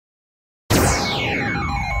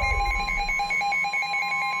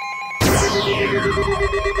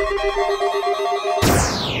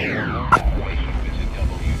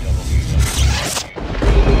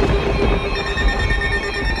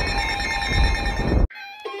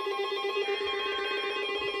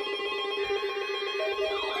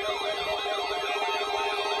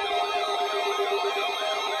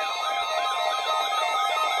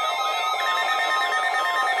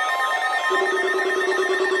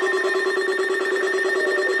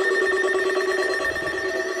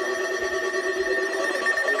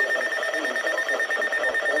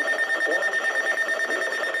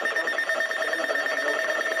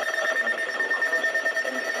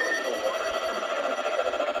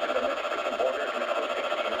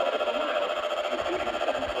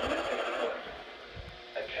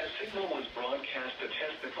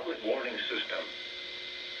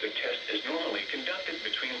The test is normally conducted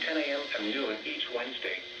between 10 a.m. and noon each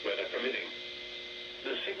Wednesday, weather permitting.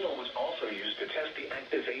 The signal was also used to test the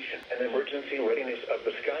activation and emergency readiness of the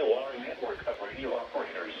Skywire network of radio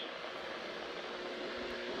operators.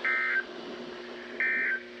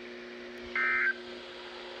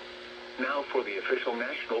 Now for the official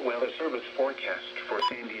National Weather Service forecast for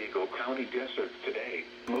San Diego County Desert today.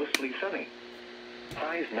 Mostly sunny.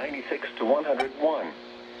 Highs 96 to 101.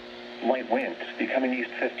 Light winds becoming east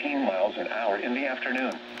 15 miles an hour in the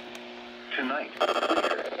afternoon. Tonight,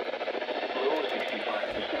 clear. Low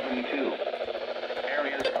 65 to 72.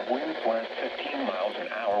 Areas of winds last 15 miles an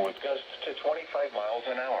hour with gusts to 25 miles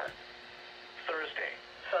an hour. Thursday,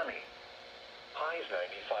 sunny. Highs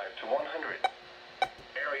 95 to 100.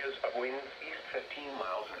 Areas of winds east 15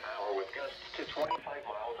 miles an hour with gusts to 25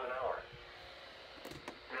 miles an hour.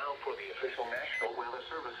 Now for the official National Weather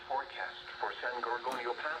Service forecast for San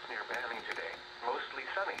Gorgonio Pass near Banning today. Mostly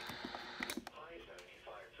sunny. Highs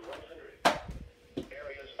 95 to 100.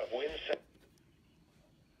 Areas of winds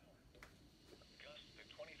gusts to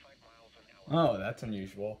 25 miles an hour. Oh, that's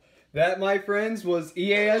unusual. That, my friends, was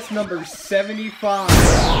EAS number 75.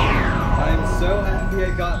 I'm so happy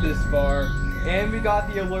I got this far. And we got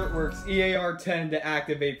the AlertWorks EAR10 to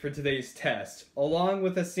activate for today's test, along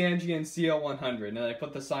with a Sangean CL100, and I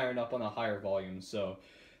put the siren up on a higher volume, so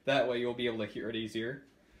that way you'll be able to hear it easier.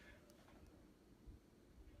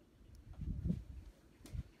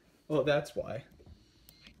 Well, that's why.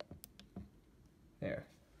 There.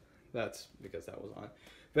 That's because that was on.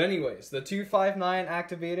 But anyways, the 259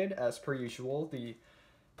 activated, as per usual. The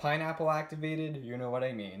Pineapple activated, you know what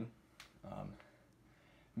I mean.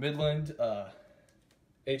 Midland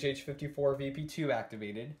HH54 VP2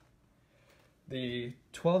 activated. The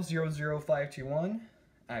 1200521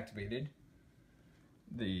 activated.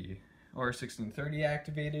 The R1630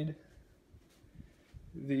 activated.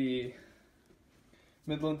 The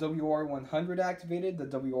Midland WR100 activated. The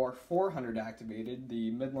WR400 activated.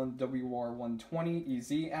 The Midland WR120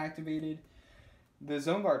 EZ activated. The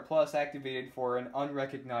ZoneGuard Plus activated for an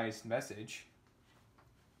unrecognized message.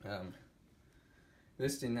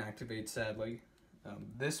 This didn't activate, sadly.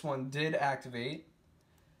 This one did activate.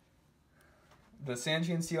 The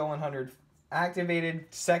Sangean CL100 activated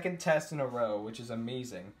second test in a row, which is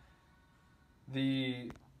amazing.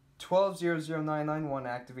 The 1200991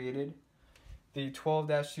 activated. The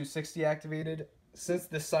 12-260 activated. Since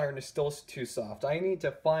this siren is still too soft, I need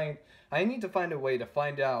to find a way to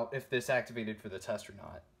find out if this activated for the test or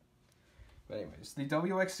not. But anyways, the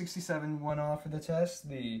WX67 went off for the test.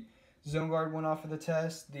 The ZoneGuard went off for the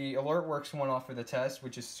test. The AlertWorks went off for the test,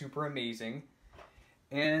 which is super amazing.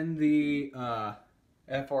 And the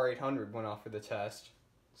FR800 went off for the test.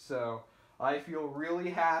 So I feel really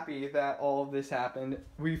happy that all of this happened.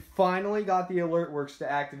 We finally got the AlertWorks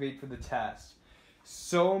to activate for the test.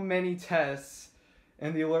 So many tests,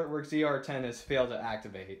 and the AlertWorks EAR10 has failed to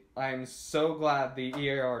activate. I'm so glad the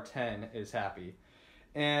EAR10 is happy.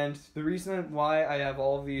 And the reason why I have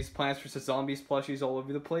all of these Plants vs. Zombies plushies all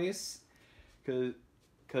over the place,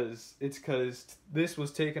 because this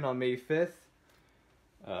was taken on May 5th.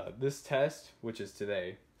 This test, which is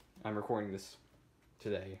today, I'm recording this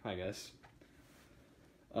today, I guess.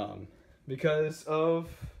 Because of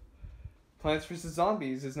Plants vs.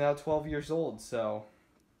 Zombies is now 12 years old, so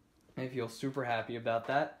I feel super happy about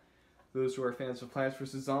that. Those who are fans of Plants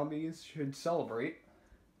vs. Zombies should celebrate.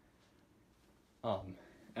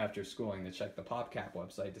 After schooling to check the PopCap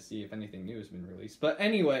website to see if anything new has been released. But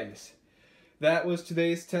anyways, that was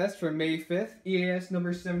today's test for May 5th, EAS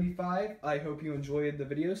number 75. I hope you enjoyed the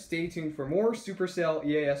video. Stay tuned for more Supercell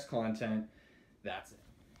EAS content. That's it.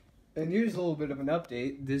 And here's a little bit of an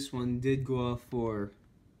update. This one did go off for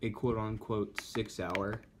a quote-unquote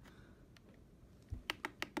 6-hour.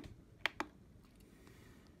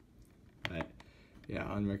 But,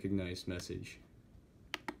 yeah, unrecognized message.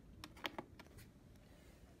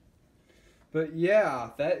 But yeah,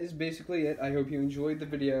 that is basically it. I hope you enjoyed the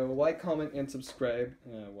video. Like, comment, and subscribe.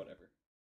 Whatever.